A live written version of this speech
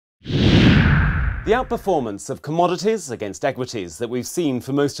The outperformance of commodities against equities that we've seen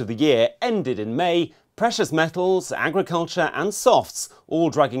for most of the year ended in May. Precious metals, agriculture and softs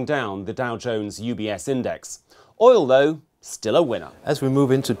all dragging down the Dow Jones UBS index. Oil, though, still a winner. As we move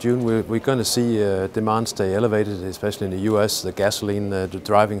into June, we're going to see demand stay elevated, especially in the US. The gasoline, the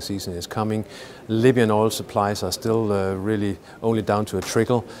driving season is coming. Libyan oil supplies are still really only down to a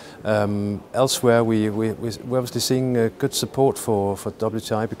trickle. Elsewhere, we're obviously seeing good support for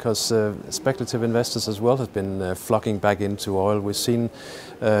WTI because speculative investors as well have been flocking back into oil. We've seen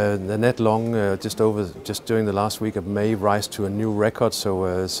the net long just during the last week of May rise to a new record. So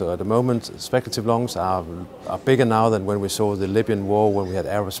at the moment, speculative longs are bigger now than when we saw the Libyan war, when we had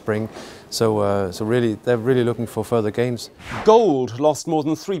Arab Spring. So really, they're really looking for further gains. Gold lost more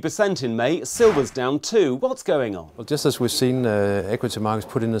than 3% in May. Silver's down too. What's going on? Well, just as we've seen equity markets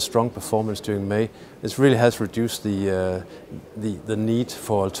put in a strong performance during May, this really has reduced the need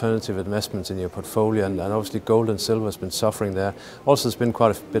for alternative investments in your portfolio, and obviously gold and silver has been suffering there. Also, there's been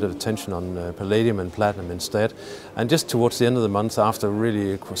quite a bit of attention on palladium and platinum instead. And just towards the end of the month, after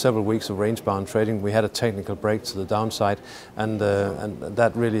really several weeks of range-bound trading, we had a technical break to the downside, and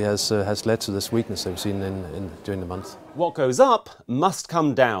that really has led to this weakness that we've seen during the month. What goes up must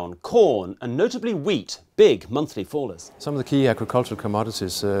come down. Corn and notably wheat, big monthly fallers. Some of the key agricultural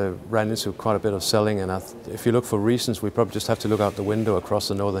commodities ran into quite a bit of selling, and if you look for reasons, we probably just have to look out the window across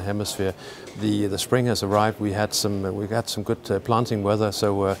the northern hemisphere. The spring has arrived. We had some good planting weather,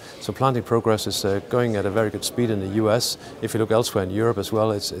 so planting progress is going at a very good speed in the US. If you look elsewhere in Europe as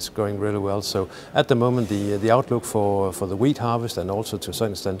well, it's going really well. So at the moment, the outlook for the wheat harvest and also to a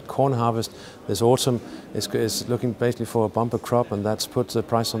certain extent corn harvest this autumn is looking basically for a bumper crop, and that's put the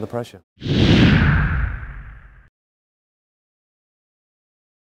price under pressure.